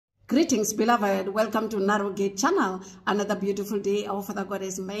Greetings, beloved. Welcome to Narrow Gate Channel. Another beautiful day our Father God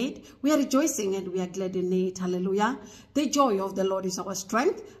has made. We are rejoicing and we are glad in it. Hallelujah. The joy of the Lord is our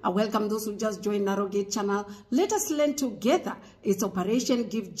strength. I welcome those who just joined Narrow Gate Channel. Let us learn together. It's Operation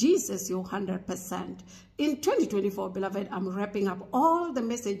Give Jesus Your 100%. In 2024, beloved, I'm wrapping up all the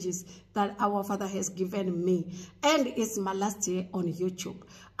messages that our Father has given me. And it's my last year on YouTube.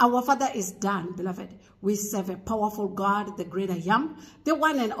 Our Father is done, beloved. We serve a powerful God, the great I am, the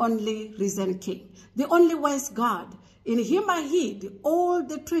one and only risen King, the only wise God. In him I hid all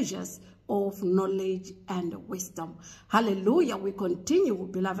the treasures of knowledge and wisdom. Hallelujah. We continue,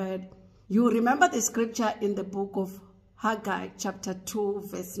 beloved. You remember the scripture in the book of Haggai, chapter 2,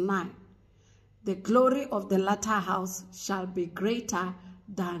 verse 9. The glory of the latter house shall be greater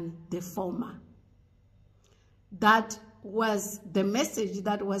than the former. That was the message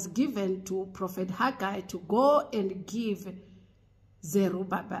that was given to Prophet Haggai to go and give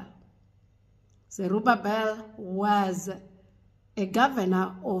Zerubbabel. Zerubbabel was a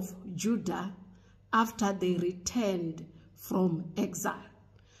governor of Judah after they returned from exile.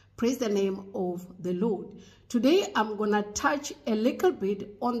 Praise the name of the Lord. Today I'm going to touch a little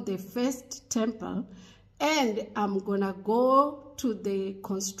bit on the first temple, and I'm going to go to the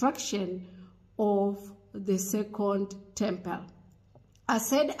construction of the second temple. I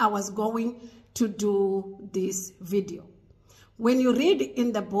said I was going to do this video. When you read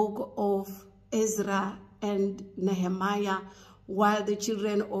in the book of Ezra and Nehemiah, while the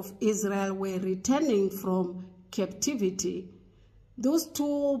children of Israel were returning from captivity, those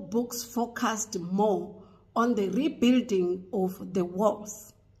two books focused more on the rebuilding of the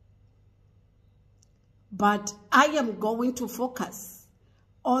walls. But I am going to focus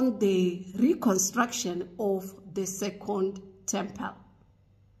on the reconstruction of the second temple.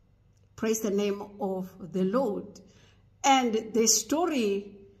 Praise the name of the Lord. And the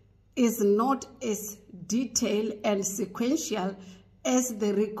story is not as detailed and sequential as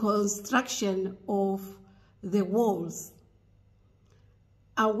the reconstruction of the walls.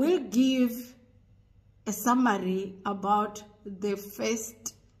 I will give a summary about the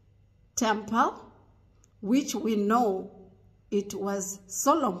first temple, which we know it was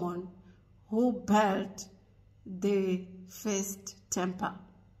Solomon who built the first temple.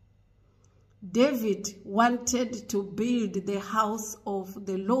 David wanted to build the house of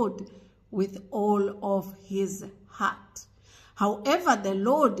the Lord with all of his heart. However, the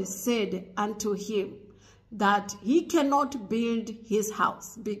Lord said unto him that he cannot build his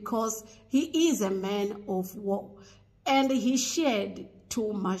house because he is a man of war and he shed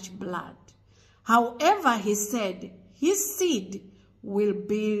too much blood. However, he said his seed will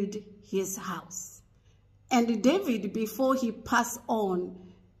build his house. And David, before he passed on,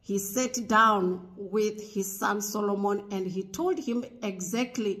 he sat down with his son Solomon and he told him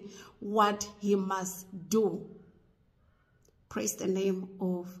exactly what he must do. Praise the name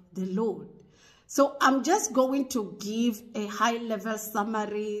of the Lord. So I'm just going to give a high-level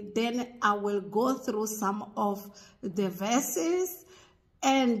summary. Then I will go through some of the verses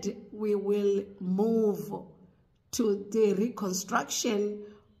and we will move to the reconstruction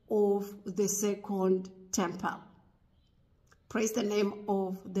of the second temple. Praise the name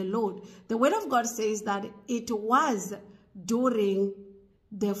of the Lord. The word of God says that it was during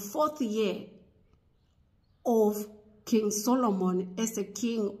the 4th year of King Solomon as a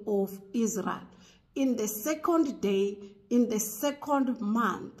king of Israel, in the 2nd day, in the 2nd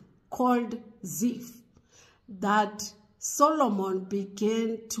month, called Ziph, that Solomon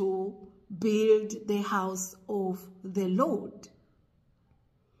began to build the house of the Lord.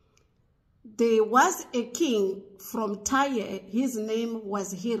 There was a king from Tyre. His name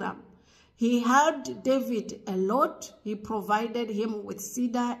was Hiram. He helped David a lot. He provided him with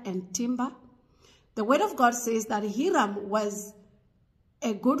cedar and timber. The word of God says that Hiram was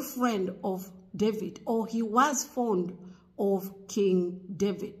a good friend of David, or he was fond of King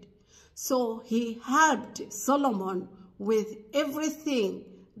David. So he helped Solomon with everything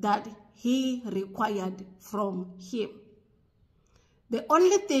that he required from him. The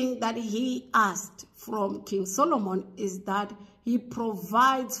only thing that he asked from King Solomon is that he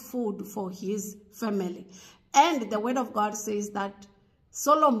provides food for his family. And the word of God says that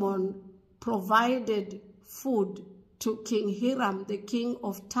Solomon provided food to King Hiram, the king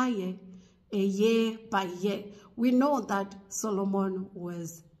of Tyre, a year by year. We know that Solomon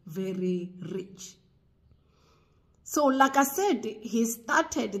was very rich. So like I said, he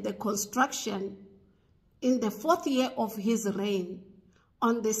started the construction in the 4th year of his reign,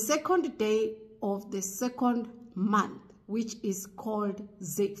 on the 2nd day of the 2nd month, which is called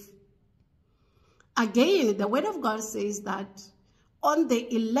Ziph. Again, the word of God says that on the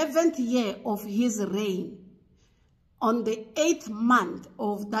 11th year of his reign, on the 8th month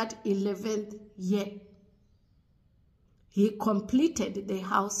of that 11th year, he completed the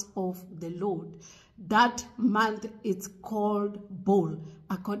house of the Lord. That month is called Bul,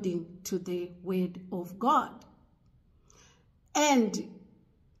 according to the word of God. And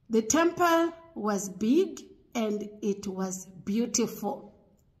the temple was big and it was beautiful.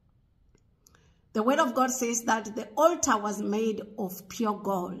 The word of God says that the altar was made of pure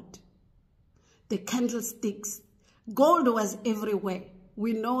gold. The candlesticks, gold was everywhere.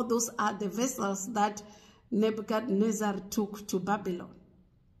 We know those are the vessels that Nebuchadnezzar took to Babylon.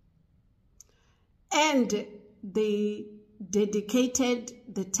 And they dedicated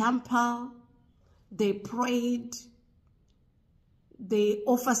the temple, they prayed, they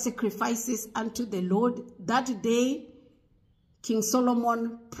offered sacrifices unto the Lord. That day, King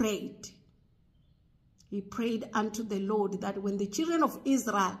Solomon prayed. He prayed unto the Lord that when the children of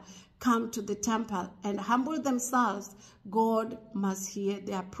Israel come to the temple and humble themselves, God must hear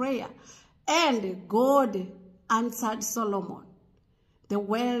their prayer. And God answered Solomon. The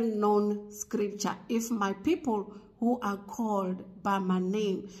well-known scripture, if my people who are called by my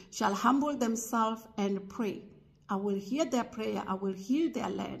name shall humble themselves and pray, I will hear their prayer, I will heal their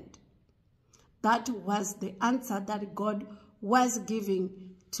land. That was the answer that God was giving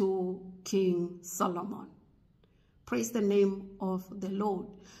to King Solomon. Praise the name of the Lord.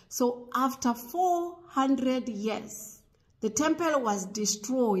 So after 400 years, the temple was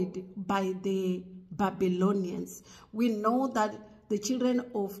destroyed by the Babylonians. We know that the children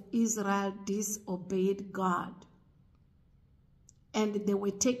of Israel disobeyed God and they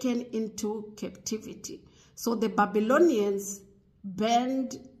were taken into captivity. So the Babylonians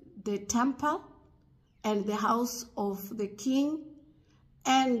burned the temple and the house of the king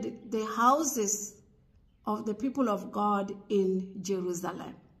and the houses of the people of God in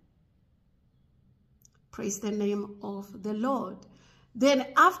Jerusalem. Praise the name of the Lord. Then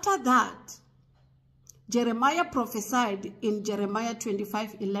after that, Jeremiah prophesied in Jeremiah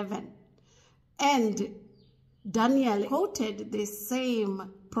 25:11, and Daniel quoted the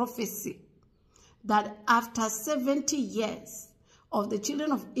same prophecy that after 70 years of the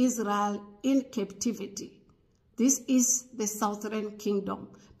children of Israel in captivity, this is the southern kingdom,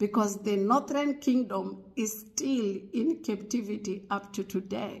 because the northern kingdom is still in captivity up to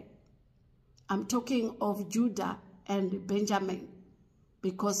today. I'm talking of Judah and Benjamin,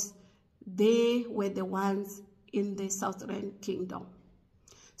 because they were the ones in the southern kingdom.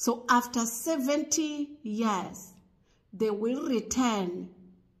 So after 70 years, they will return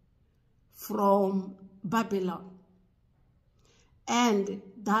from Babylon. And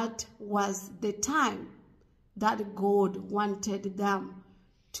that was the time that God wanted them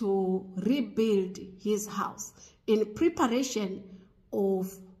to rebuild his house in preparation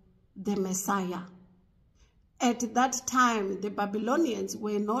of the Messiah. At that time, the Babylonians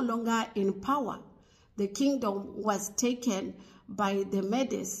were no longer in power. The kingdom was taken by the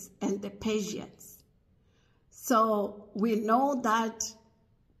Medes and the Persians. So we know that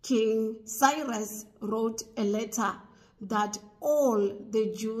King Cyrus wrote a letter that all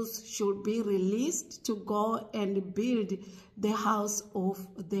the Jews should be released to go and build the house of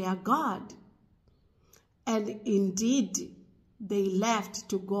their God. And indeed, they left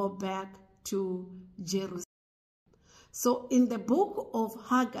to go back to Jerusalem. So in the book of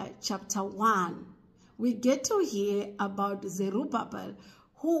Haggai, chapter 1, we get to hear about Zerubbabel,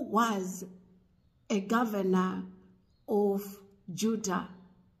 who was a governor of Judah.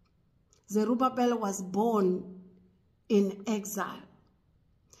 Zerubbabel was born in exile,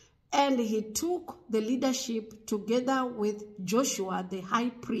 and he took the leadership together with Joshua, the high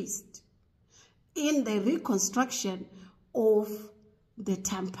priest, in the reconstruction of the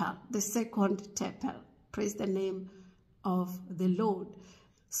temple, the second temple. Praise the name of the Lord.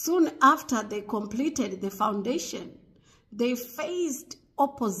 Soon after they completed the foundation, they faced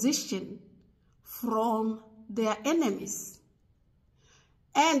opposition from their enemies.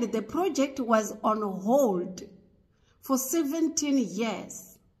 And the project was on hold for 17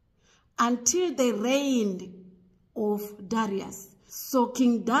 years until the reign of Darius. So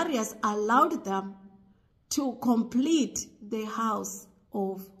King Darius allowed them to complete the house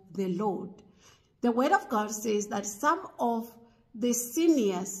of the Lord. The word of God says that some of the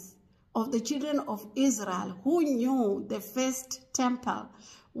seniors of the children of Israel who knew the first temple,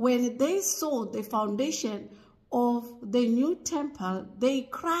 when they saw the foundation of the new temple, they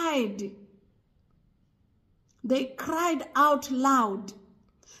cried. They cried out loud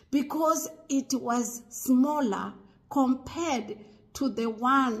because it was smaller compared to the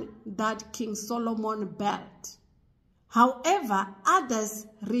one that King Solomon built. However, others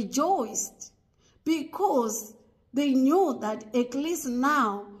rejoiced because they knew that at least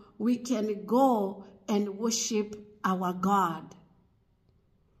now we can go and worship our God.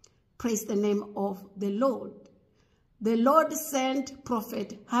 Praise the name of the Lord. The Lord sent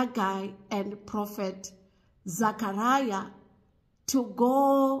Prophet Haggai and Prophet Zechariah to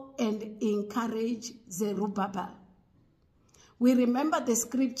go and encourage Zerubbabel. We remember the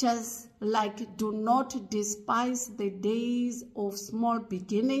scriptures like, do not despise the days of small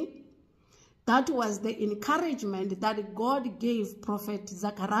beginning. That was the encouragement that God gave Prophet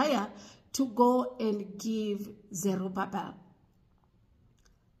Zechariah to go and give Zerubbabel.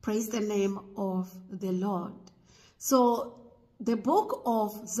 Praise the name of the Lord. So the book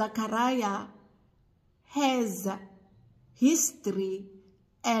of Zechariah has history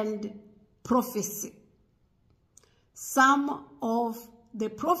and prophecy. Some of the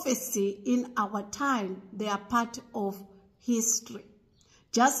prophecy in our time, they are part of history,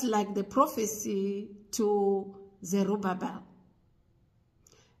 just like the prophecy to Zerubbabel.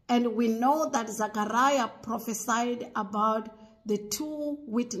 And we know that Zechariah prophesied about the two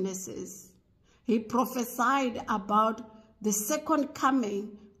witnesses. He prophesied about the second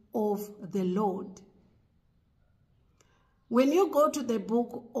coming of the Lord. When you go to the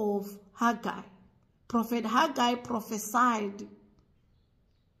book of Haggai, Prophet Haggai prophesied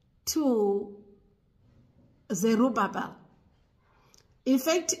to Zerubbabel. In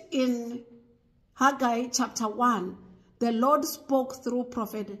fact, in Haggai chapter 1, the Lord spoke through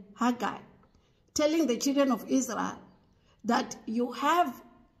Prophet Haggai, telling the children of Israel that you have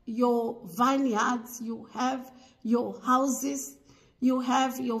your vineyards, you have your houses, you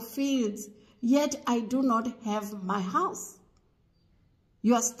have your fields, yet I do not have my house.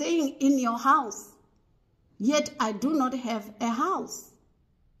 You are staying in your house, yet I do not have a house.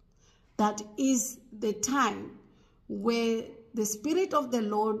 That is the time where the Spirit of the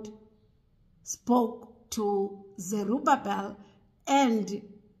Lord spoke to Zerubbabel and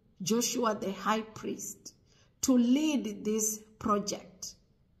Joshua the high priest to lead this project.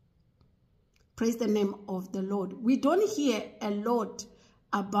 Praise the name of the Lord. We don't hear a lot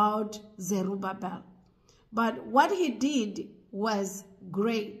about Zerubbabel, but what he did was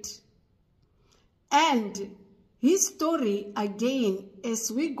great. And his story, again,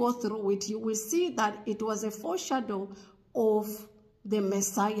 as we go through it, you will see that it was a foreshadow of the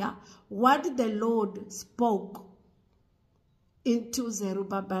Messiah, what the Lord spoke into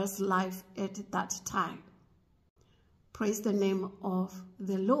Zerubbabel's life at that time. Praise the name of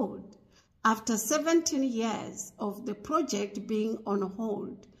the Lord. After 17 years of the project being on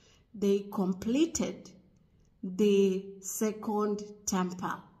hold, they completed the second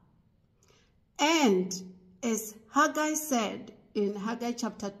temple. And as Haggai said in Haggai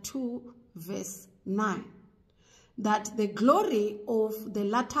chapter 2, verse 9, that the glory of the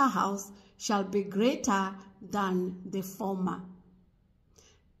latter house shall be greater than the former.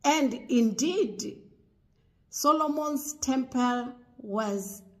 And indeed, Solomon's temple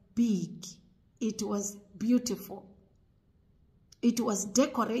was big. It was beautiful. It was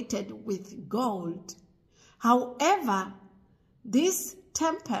decorated with gold. However, this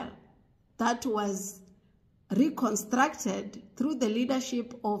temple that was reconstructed through the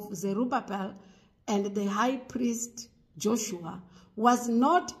leadership of Zerubbabel and the high priest Joshua was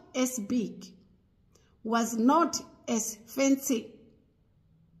not as big, was not as fancy.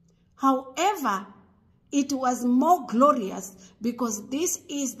 However, it was more glorious because this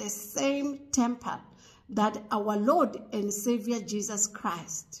is the same temple that our Lord and Savior Jesus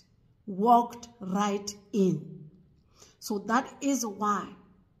Christ walked right in. So that is why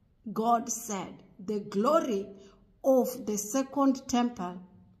God said the glory of the second temple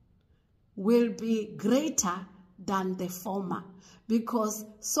will be greater than the former, because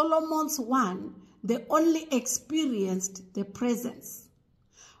Solomon's one, they only experienced the presence,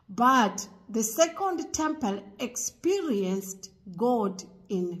 but the second temple experienced God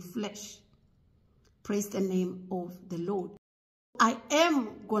in flesh. Praise the name of the Lord. I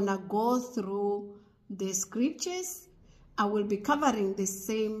am gonna go through the scriptures. I will be covering the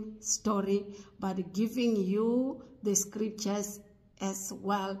same story, but giving you the scriptures as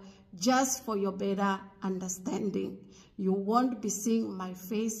well, just for your better understanding. You won't be seeing my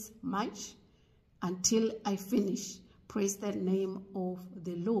face much until I finish. Praise the name of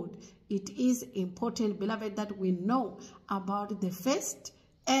the Lord. It is important, beloved, that we know about the first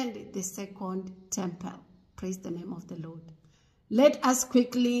and the second temple. Praise the name of the Lord. Let us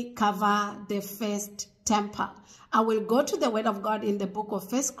quickly cover the first temple. I will go to the word of God in the book of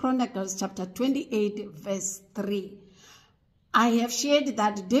 1 Chronicles chapter 28 verse 3. I have shared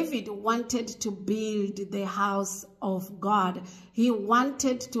that David wanted to build the house of God. He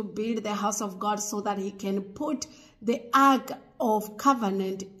wanted to build the house of God so that he can put the Ark of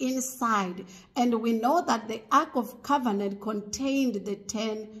Covenant inside. And we know that the Ark of Covenant contained the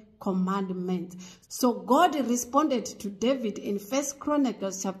 10 commandments. So God responded to David in 1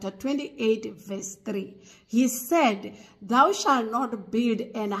 Chronicles chapter 28 verse 3. He said, "Thou shalt not build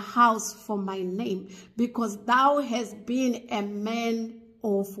an house for my name, because thou hast been a man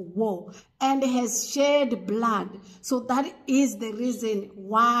of war and has shed blood." So that is the reason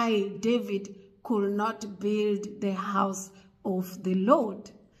why David could not build the house of the Lord.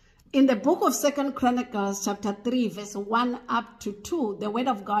 In the book of 2 Chronicles chapter 3 verse 1 up to 2, the word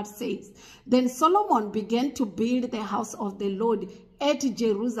of God says, "Then Solomon began to build the house of the Lord at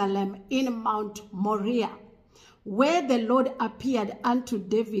Jerusalem in Mount Moriah, where the Lord appeared unto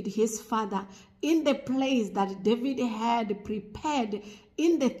David his father in the place that David had prepared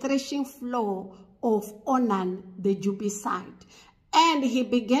in the threshing floor of Onan the Jebusite. And he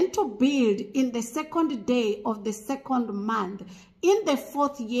began to build in the 2nd day of the 2nd month, in the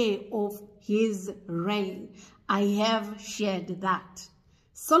 4th year of his reign." I have shared that.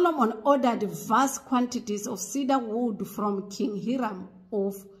 Solomon ordered vast quantities of cedar wood from King Hiram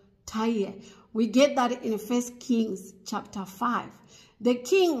of Tyre. We get that in 1 Kings chapter 5. The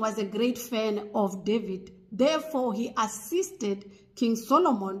king was a great fan of David. Therefore, he assisted King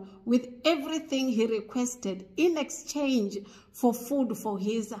Solomon with everything he requested in exchange for food for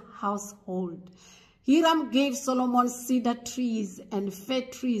his household. Hiram gave Solomon cedar trees and fir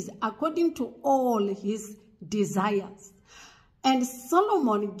trees according to all his desires. And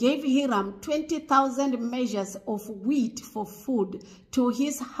Solomon gave Hiram 20,000 measures of wheat for food to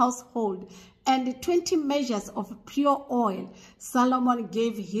his household and 20 measures of pure oil. Solomon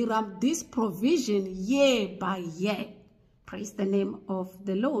gave Hiram this provision year by year. Praise the name of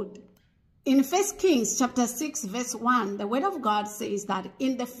the Lord. In 1 Kings chapter 6 verse 1, the word of God says that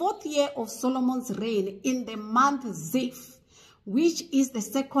in the 4th year of Solomon's reign, in the month Ziph, which is the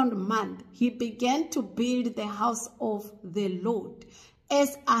 2nd month, he began to build the house of the Lord.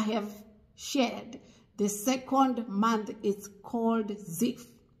 As I have shared, the 2nd month is called Ziph.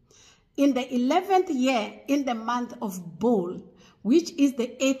 In the 11th year, in the month of Bul, which is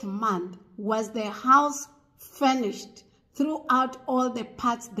the 8th month, was the house furnished throughout all the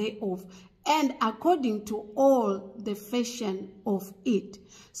parts thereof, and according to all the fashion of it.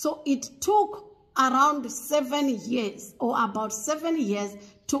 So it took around 7 years, or about 7 years,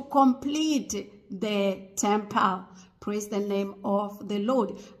 to complete the temple. Praise the name of the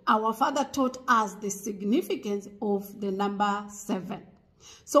Lord. Our Father taught us the significance of the number 7.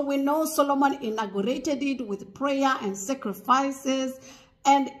 So we know Solomon inaugurated it with prayer and sacrifices,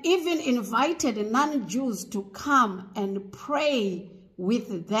 and even invited non-Jews to come and pray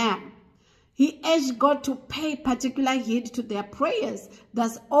with them. He urged God to pay particular heed to their prayers,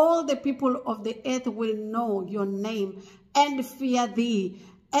 thus all the people of the earth will know your name and fear thee,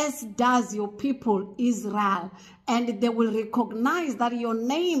 as does your people Israel. And they will recognize that your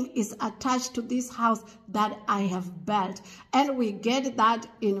name is attached to this house that I have built. And we get that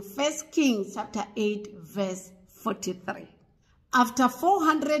in 1 Kings chapter 8 verse 43. After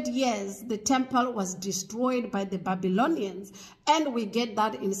 400 years, the temple was destroyed by the Babylonians, and we get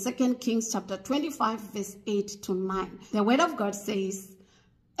that in 2 Kings chapter 25, verse 8 to 9. The word of God says,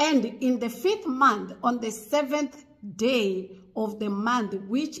 "And in the 5th month, on the 7th day of the month,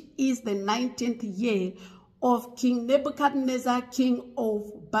 which is the 19th year of King Nebuchadnezzar, king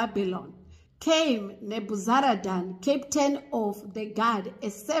of Babylon, came Nebuzaradan, captain of the guard, a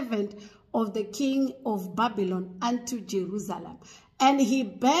servant of the king of Babylon, unto Jerusalem. And he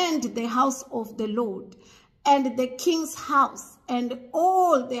burned the house of the Lord, and the king's house, and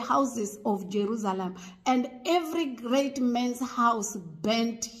all the houses of Jerusalem, and every great man's house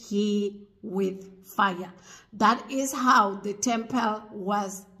burnt he with fire." That is how the temple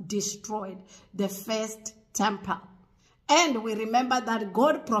was destroyed, the first temple. And we remember that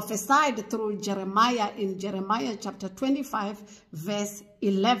God prophesied through Jeremiah in Jeremiah chapter 25, verse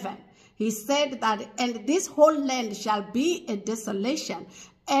 11. He said that, "And this whole land shall be a desolation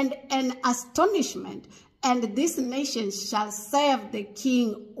and an astonishment, and this nation shall serve the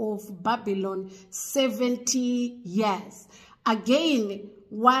king of Babylon 70 years. Again,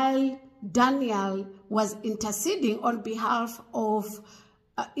 while Daniel was interceding on behalf of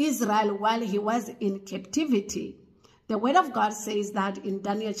Israel while he was in captivity, The word of God says that in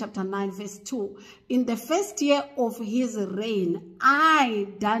Daniel chapter 9 verse 2, in the first year of his reign, I,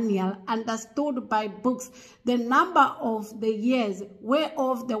 Daniel, understood by books the number of the years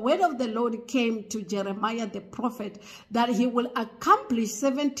whereof the word of the Lord came to Jeremiah the prophet, that he will accomplish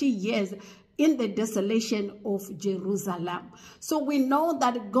 70 years in the desolation of Jerusalem. So we know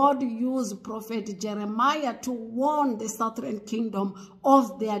that God used prophet Jeremiah to warn the southern kingdom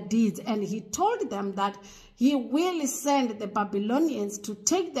of their deeds. And he told them that he will send the Babylonians to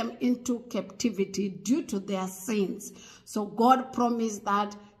take them into captivity due to their sins. So God promised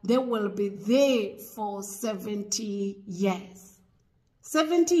that they will be there for 70 years.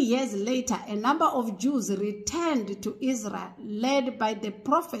 70 years later, a number of Jews returned to Israel, led by the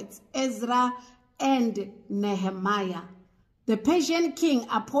prophets Ezra and Nehemiah. The Persian king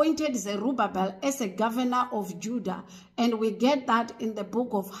appointed Zerubbabel as a governor of Judah, and we get that in the book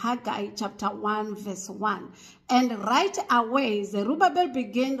of Haggai chapter 1 verse 1. And right away, Zerubbabel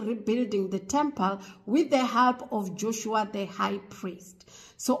began rebuilding the temple with the help of Joshua the high priest.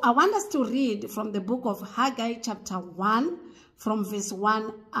 So I want us to read from the book of Haggai chapter 1, from verse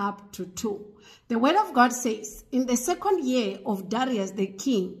 1 up to 2. The word of God says, in the second year of Darius the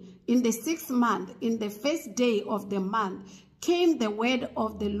king, in the 6th month, in the first day of the month, came the word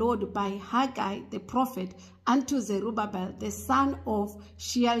of the Lord by Haggai the prophet unto Zerubbabel the son of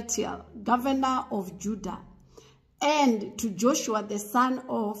Shealtiel, governor of Judah, and to Joshua the son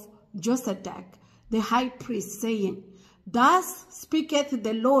of Josedek, the high priest, saying, Thus speaketh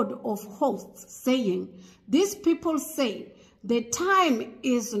the Lord of hosts, saying, These people say, the time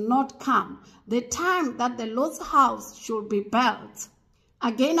is not come, the time that the Lord's house should be built.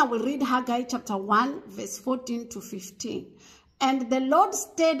 Again, I will read Haggai chapter 1, verse 14 to 15. And the Lord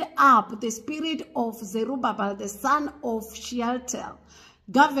stirred up the spirit of Zerubbabel, the son of Shealtiel,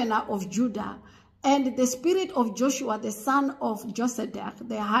 governor of Judah, and the spirit of Joshua, the son of Josedek,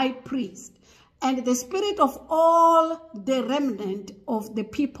 the high priest, and the spirit of all the remnant of the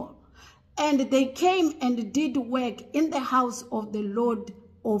people. And they came and did work in the house of the Lord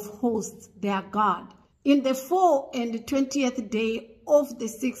of hosts, their God, in the 24th day of the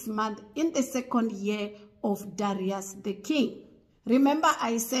 6th month, in the 2nd year of Darius the king. Remember,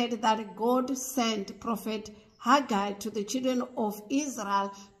 I said that God sent prophet Haggai to the children of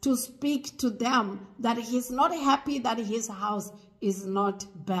Israel to speak to them that he's not happy that his house is not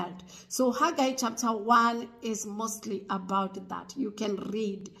built. So Haggai chapter 1 is mostly about that. You can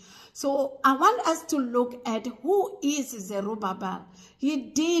read. So I want us to look at who is Zerubbabel.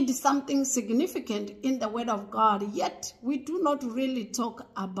 He did something significant in the word of God, yet we do not really talk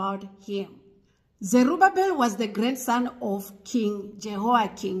about him. Zerubbabel was the grandson of King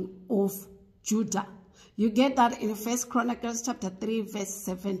Jehoiakim of Judah. You get that in 1 Chronicles chapter 3 verse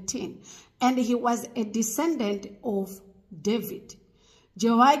 17. And he was a descendant of David.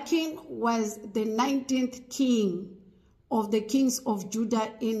 Jehoiakim was the 19th king of the kings of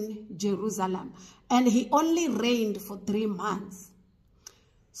Judah in Jerusalem. And he only reigned for 3 months.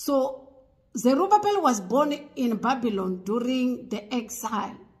 So Zerubbabel was born in Babylon during the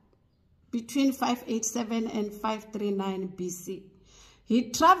exile between 587 and 539 BC. He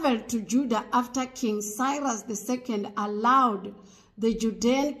traveled to Judah after King Cyrus II allowed the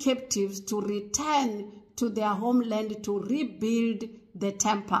Judean captives to return to their homeland to rebuild the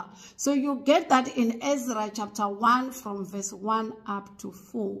temple. So you get that in Ezra chapter 1 from verse 1 up to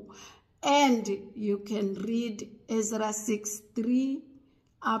 4. And you can read Ezra 6:3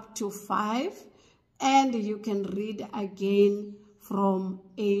 up to 5. And you can read again from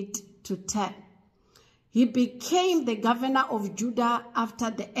 8 to 10. He became the governor of Judah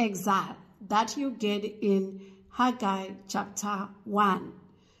after the exile that you get in Haggai chapter 1.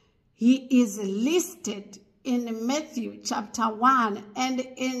 He is listed in Matthew chapter 1 and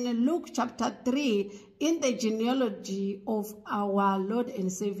in Luke chapter 3 in the genealogy of our Lord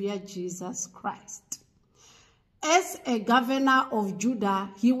and Savior Jesus Christ. As a governor of Judah,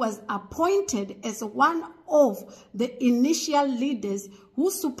 he was appointed as one of the initial leaders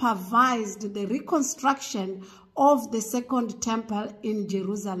who supervised the reconstruction of the second temple in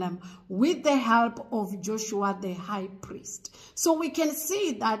Jerusalem with the help of Joshua the high priest. So we can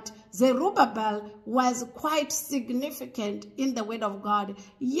see that Zerubbabel was quite significant in the word of God,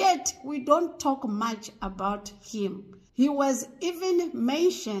 yet we don't talk much about him. He was even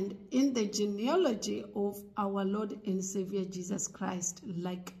mentioned in the genealogy of our Lord and Savior Jesus Christ,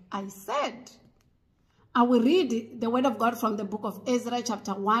 like I said. I will read the word of God from the book of Ezra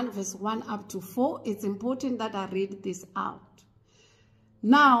chapter 1 verse 1 up to 4. It's important that I read this out.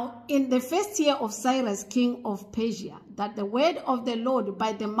 Now, in the first year of Cyrus, king of Persia, that the word of the Lord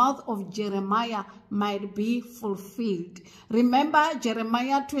by the mouth of Jeremiah might be fulfilled. Remember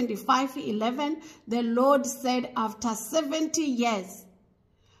Jeremiah 25:11, the Lord said, after 70 years,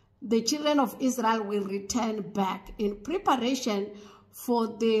 the children of Israel will return back in preparation for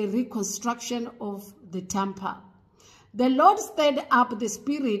the reconstruction of the temple. The Lord stirred up the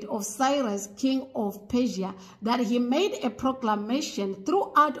spirit of Cyrus, king of Persia, that he made a proclamation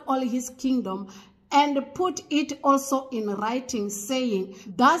throughout all his kingdom and put it also in writing, saying,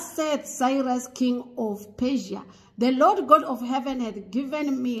 Thus saith Cyrus, king of Persia, the Lord God of heaven hath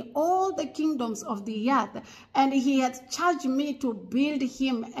given me all the kingdoms of the earth, and he hath charged me to build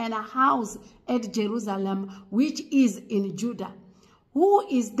him an house at Jerusalem, which is in Judah. Who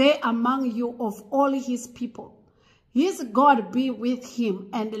is there among you of all his people? His God be with him,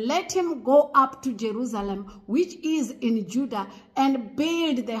 and let him go up to Jerusalem, which is in Judah, and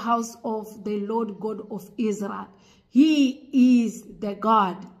build the house of the Lord God of Israel. He is the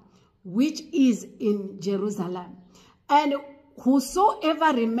God which is in Jerusalem. And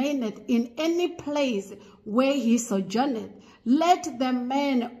whosoever remaineth in any place where he sojourneth, let the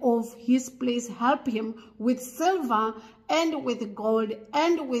men of his place help him with silver and with gold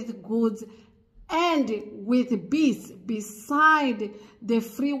and with goods and with beasts, beside the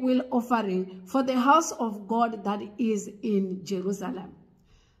freewill offering for the house of God that is in Jerusalem.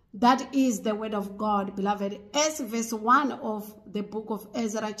 That is the word of God, beloved. As verse 1 of the book of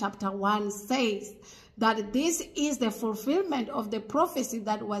Ezra chapter 1 says, that this is the fulfillment of the prophecy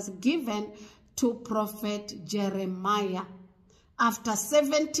that was given to prophet Jeremiah. After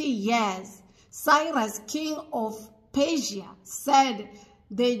 70 years, Cyrus, king of Persia, said,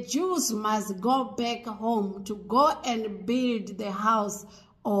 the Jews must go back home to go and build the house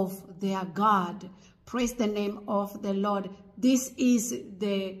of their God. Praise the name of the Lord. This is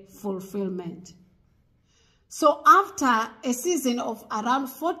the fulfillment. So after a season of around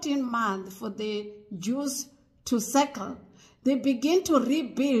 14 months for the Jews to settle, they begin to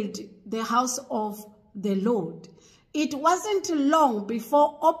rebuild the house of the Lord. It wasn't long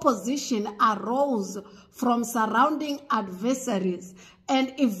before opposition arose from surrounding adversaries,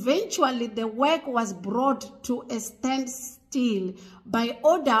 and eventually the work was brought to a standstill by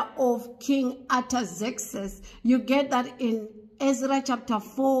order of King Artaxerxes. You get that in Ezra chapter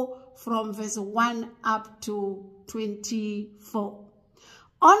 4 from verse 1 up to 24.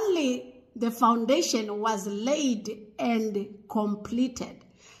 Only the foundation was laid and completed.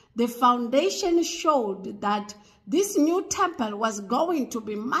 The foundation showed that this new temple was going to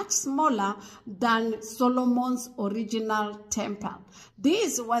be much smaller than Solomon's original temple.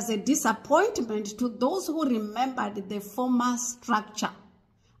 This was a disappointment to those who remembered the former structure.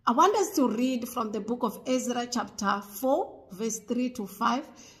 I want us to read from the book of Ezra chapter 4, verse 3 to 5.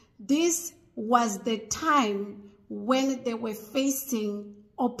 This was the time when they were facing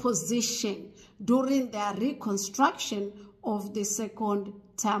opposition during their reconstruction of the second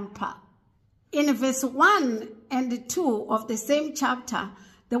temple. In verse 1 and 2 of the same chapter,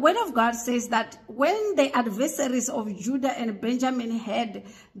 the word of God says that when the adversaries of Judah and Benjamin heard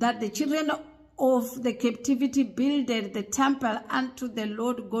that the children of the captivity builded the temple unto the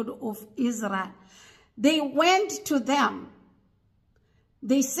Lord God of Israel, they went to them.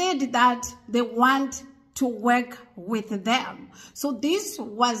 They said that they want to work with them. So this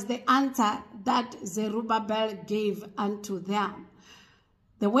was the answer that Zerubbabel gave unto them.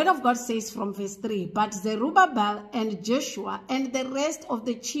 The word of God says from verse 3, But Zerubbabel and Joshua and the rest of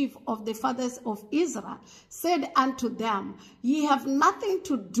the chief of the fathers of Israel said unto them, Ye have nothing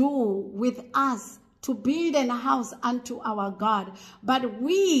to do with us to build an house unto our God, but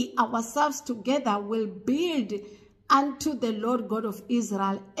we ourselves together will build unto the Lord God of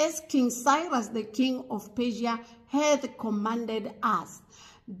Israel, as King Cyrus the king of Persia hath commanded us.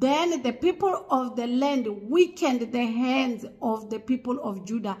 Then the people of the land weakened the hands of the people of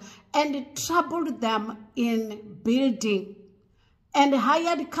Judah and troubled them in building, and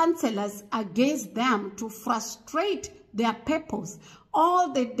hired counselors against them to frustrate their purpose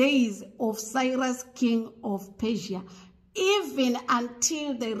all the days of Cyrus king of Persia, even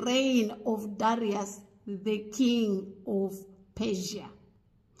until the reign of Darius the king of Persia.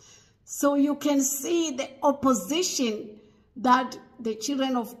 So you can see the opposition that the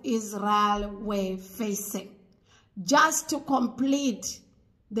children of Israel were facing just to complete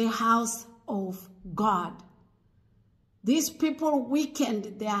the house of God. These people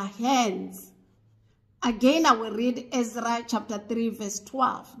weakened their hands. Again, I will read Ezra chapter 3 verse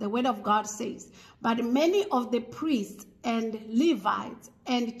 12. The word of God says, But many of the priests and Levites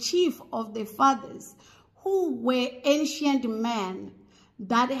and chief of the fathers, who were ancient men,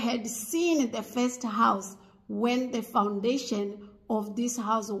 that had seen the first house when the foundation of this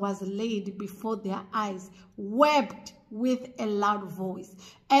house was laid before their eyes, wept with a loud voice,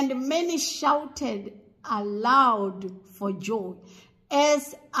 and many shouted aloud for joy,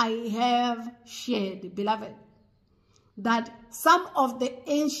 as I have shared, beloved, that some of the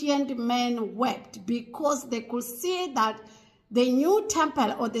ancient men wept because they could see that the new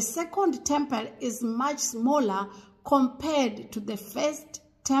temple or the second temple is much smaller compared to the first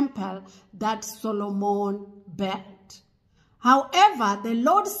temple that Solomon built. However, the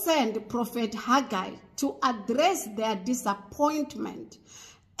Lord sent Prophet Haggai to address their disappointment.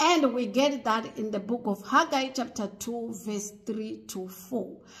 And we get that in the book of Haggai chapter 2 verse 3 to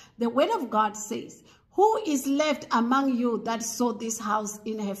 4. The word of God says, "Who is left among you that saw this house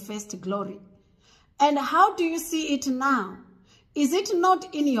in her first glory? And how do you see it now? Is it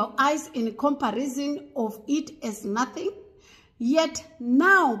not in your eyes in comparison of it as nothing? Yet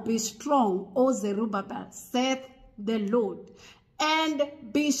now be strong, O Zerubbabel, saith the Lord, and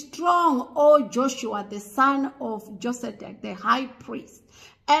be strong, O Joshua, the son of Josedek, the high priest,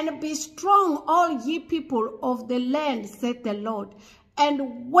 and be strong, all ye people of the land, saith the Lord,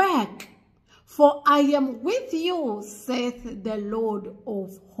 and work, for I am with you, saith the Lord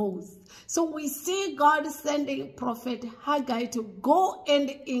of hosts." So we see God sending Prophet Haggai to go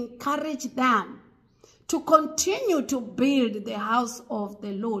and encourage them to continue to build the house of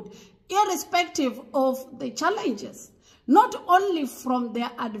the Lord, irrespective of the challenges, not only from their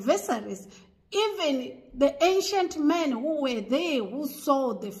adversaries, even the ancient men who were there who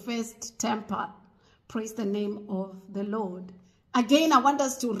saw the first temple. Praise the name of the Lord. Again, I want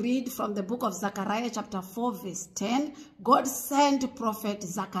us to read from the book of Zechariah chapter 4 verse 10. God sent Prophet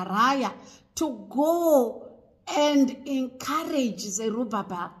Zechariah to go and encourage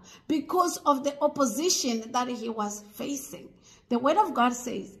Zerubbabel because of the opposition that he was facing. The word of God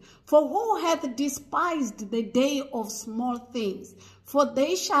says, "For who hath despised the day of small things? For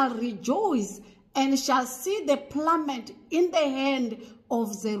they shall rejoice and shall see the plummet in the hand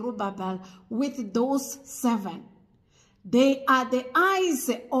of Zerubbabel with those 7. They are the eyes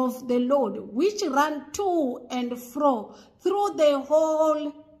of the Lord, which run to and fro through the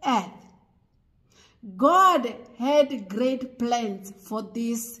whole earth." God had great plans for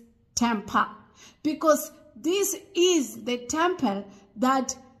this temple because this is the temple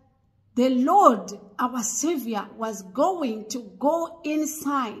that the Lord, our Savior, was going to go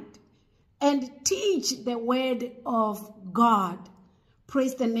inside and teach the word of God.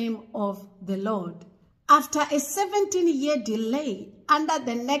 Praise the name of the Lord. After a 17-year delay under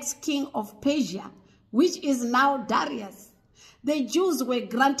the next king of Persia, which is now Darius, the Jews were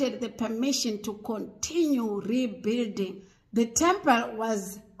granted the permission to continue rebuilding. The temple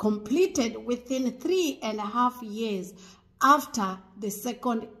was completed within 3.5 years after the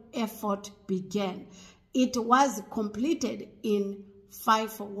second effort began. It was completed in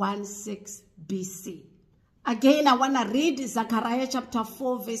 516 BC. Again, I want to read Zechariah chapter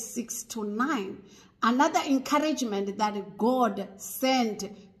 4 verse 6 to 9. Another encouragement that God sent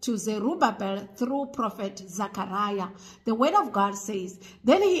to Zerubbabel through prophet Zechariah. The word of God says,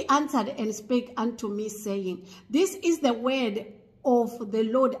 "Then he answered and spake unto me, saying, This is the word of the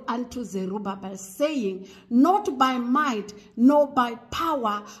Lord unto Zerubbabel, saying, Not by might, nor by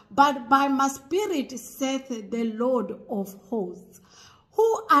power, but by my spirit, saith the Lord of hosts.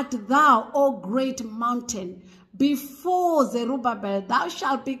 Who art thou, O great mountain? Before Zerubbabel thou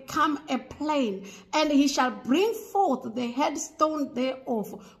shalt become a plain, and he shall bring forth the headstone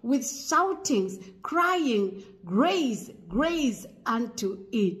thereof with shoutings, crying, Grace, grace unto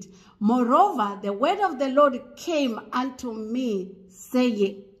it. Moreover, the word of the Lord came unto me,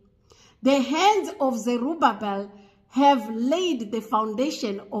 saying, The hands of Zerubbabel have laid the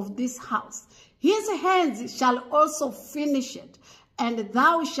foundation of this house. His hands shall also finish it, and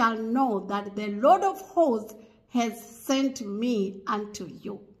thou shalt know that the Lord of hosts has sent me unto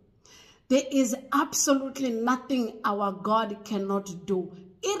you." There is absolutely nothing our God cannot do,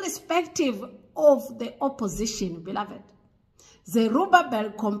 irrespective of the opposition, beloved.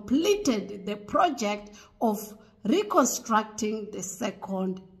 Zerubbabel completed the project of reconstructing the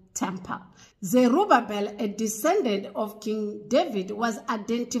second temple. Zerubbabel, a descendant of King David, was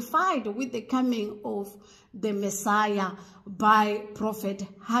identified with the coming of the Messiah by prophet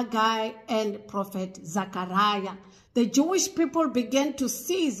Haggai and prophet Zechariah. The Jewish people began to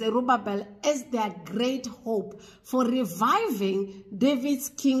see Zerubbabel as their great hope for reviving David's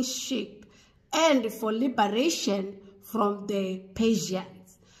kingship and for liberation from the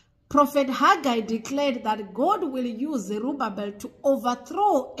Persians. Prophet Haggai declared that God will use Zerubbabel to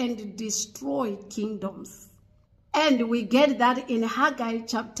overthrow and destroy kingdoms. And we get that in Haggai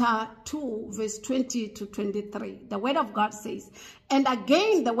chapter 2, verse 20 to 23. The word of God says, "And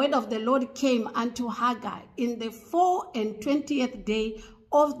again the word of the Lord came unto Haggai in the 24th day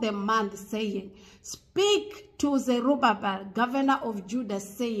of the month, saying, Speak to Zerubbabel, governor of Judah,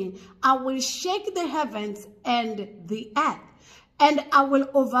 saying, I will shake the heavens and the earth, and I will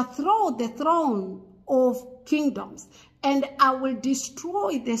overthrow the throne of kingdoms, and I will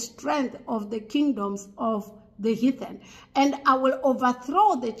destroy the strength of the kingdoms of the heathen, and I will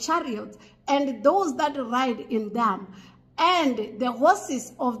overthrow the chariots and those that ride in them, and the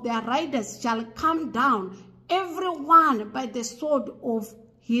horses of their riders shall come down, every one by the sword of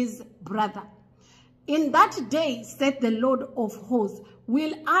his brother. In that day, saith the Lord of hosts,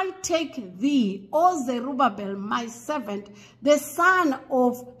 will I take thee, O Zerubbabel, my servant, the son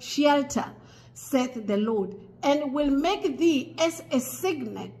of Shealtiel, saith the Lord, and will make thee as a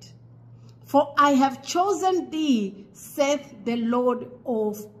signet. For I have chosen thee, saith the Lord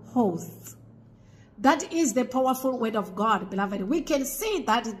of hosts." That is the powerful word of God, beloved. We can see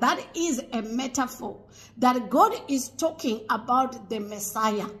that that is a metaphor, that God is talking about the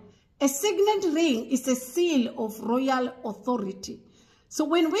Messiah. A signet ring is a seal of royal authority. So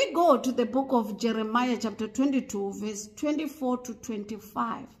when we go to the book of Jeremiah chapter 22, verse 24 to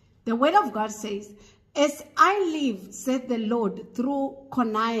 25, the word of God says, "As I live, saith the Lord, through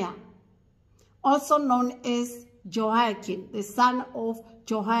Coniah, also known as Jehoiakim, the son of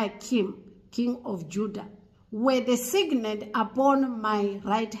Jehoiakim, king of Judah, were the signet upon my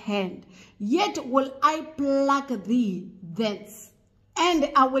right hand, yet will I pluck thee thence,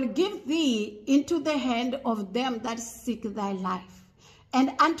 and I will give thee into the hand of them that seek thy life,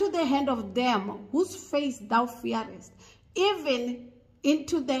 and unto the hand of them whose face thou fearest, even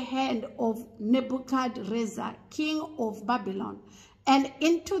into the hand of Nebuchadrezzar, king of Babylon, and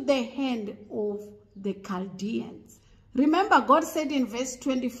into the hand of the Chaldeans." Remember, God said in verse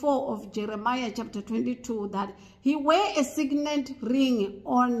 24 of Jeremiah chapter 22 that he wear a signet ring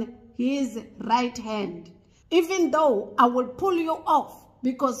on his right hand. Even though I will pull you off,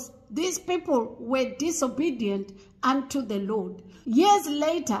 because these people were disobedient unto the Lord. Years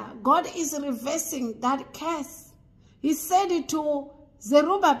later, God is reversing that curse. He said to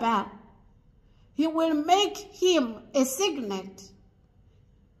Zerubbabel, he will make him a signet.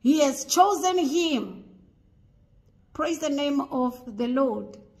 He has chosen him. Praise the name of the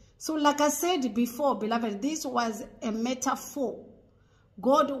Lord. So like I said before, beloved, this was a metaphor.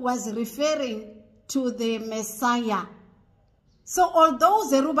 God was referring to the Messiah. So although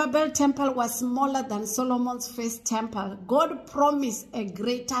Zerubbabel's temple was smaller than Solomon's first temple, God promised a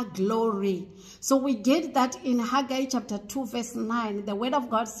greater glory. So we get that in Haggai chapter 2 verse 9. The word of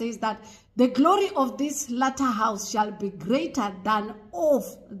God says that the glory of this latter house shall be greater than of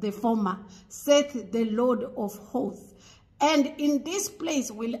the former, saith the Lord of hosts. And in this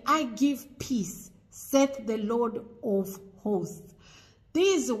place will I give peace, saith the Lord of hosts.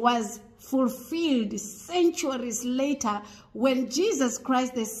 This was fulfilled centuries later when Jesus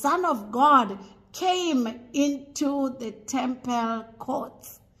Christ, the Son of God, came into the temple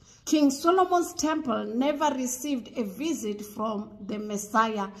courts. King Solomon's temple never received a visit from the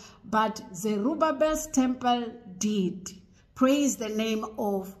Messiah, but Zerubbabel's temple did. Praise the name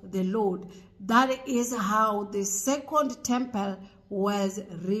of the Lord. That is how the second temple was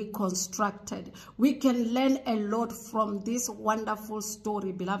reconstructed. We can learn a lot from this wonderful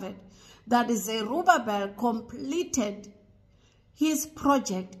story, beloved, that Zerubbabel completed his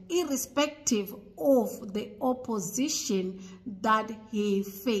project irrespective of the opposition that he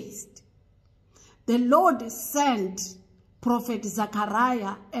faced. The Lord sent Prophet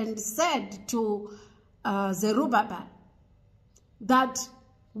Zechariah and said to Zerubbabel that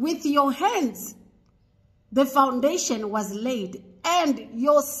with your hands the foundation was laid, and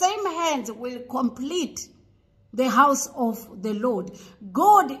your same hands will complete the house of the Lord.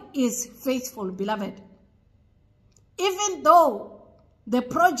 God is faithful, beloved. Even though the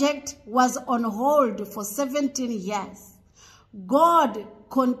project was on hold for 17 years, God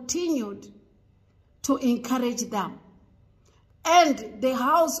continued to encourage them. And the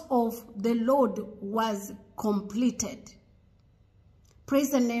house of the Lord was completed.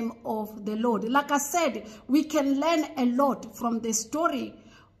 Praise the name of the Lord. Like I said, we can learn a lot from the story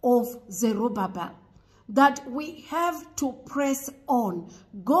of Zerubbabel, that we have to press on.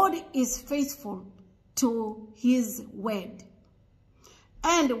 God is faithful to his word.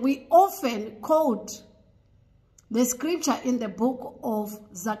 And we often quote the scripture in the book of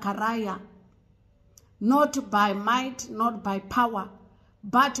Zechariah, not by might, not by power,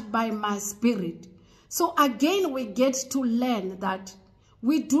 but by my spirit. So again, we get to learn that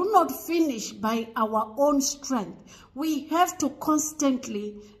We do not finish by our own strength. We have to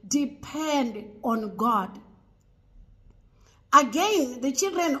constantly depend on God. Again, the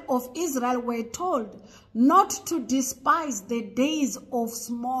children of Israel were told not to despise the days of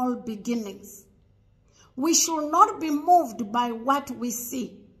small beginnings. We should not be moved by what we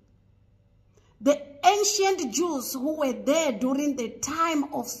see. The ancient Jews who were there during the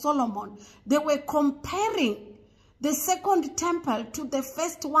time of Solomon, they were comparing the second temple to the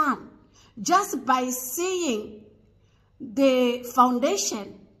first one just by seeing the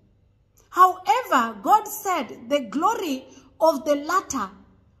foundation. However, God said the glory of the latter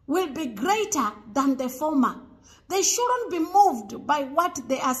will be greater than the former. They shouldn't be moved by what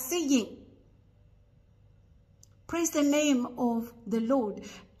they are seeing. Praise the name of the Lord.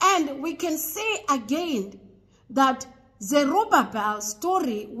 And we can say again that Zerubbabel's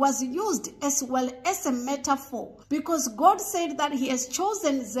story was used as well as a metaphor, because God said that he has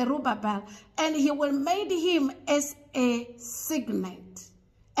chosen Zerubbabel and he will make him as a signet.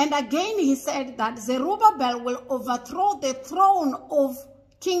 And again he said that Zerubbabel will overthrow the throne of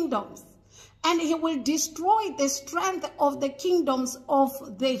kingdoms, and he will destroy the strength of the kingdoms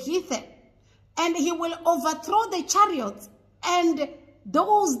of the heathen, and he will overthrow the chariots and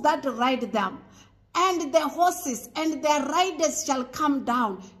those that ride them, and the horses and their riders shall come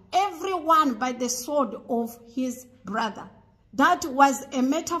down, everyone by the sword of his brother. That was a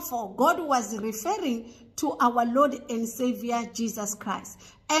metaphor. God was referring to our Lord and Savior Jesus Christ.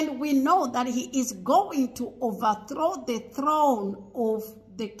 And we know that he is going to overthrow the throne of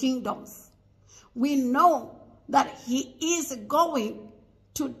the kingdoms. We know that he is going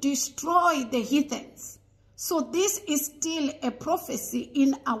to destroy the heathens. So this is still a prophecy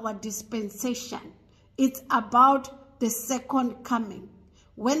in our dispensation. It's about the second coming,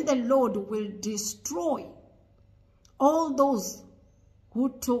 when the Lord will destroy all those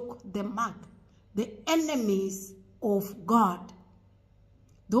who took the mark, the enemies of God,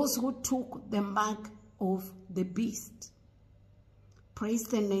 those who took the mark of the beast. Praise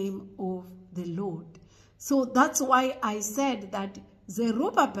the name of the Lord. So that's why I said that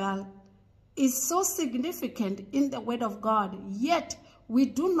Zerubbabel is so significant in the word of God, yet we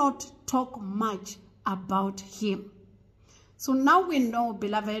do not talk much about him. So now we know,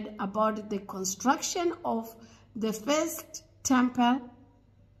 beloved, about the construction of the first temple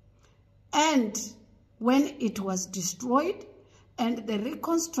and when it was destroyed, and the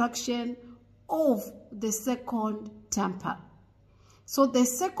reconstruction of the second temple. So the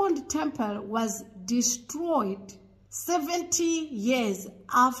second temple was destroyed 70 years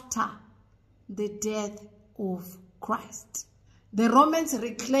after the death of Christ. The Romans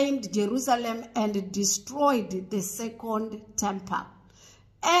reclaimed Jerusalem and destroyed the second temple.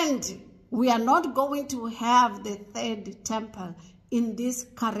 And we are not going to have the third temple in this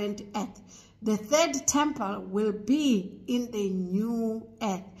current earth. The third temple will be in the new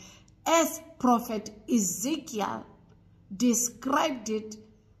earth, as prophet Ezekiel described it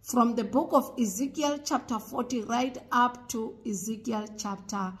from the book of Ezekiel chapter 40 right up to Ezekiel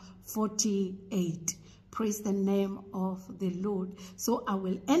chapter 48. Praise the name of the Lord. So I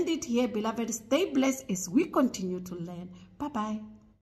will end it here, beloved. Stay blessed as we continue to learn. Bye-bye.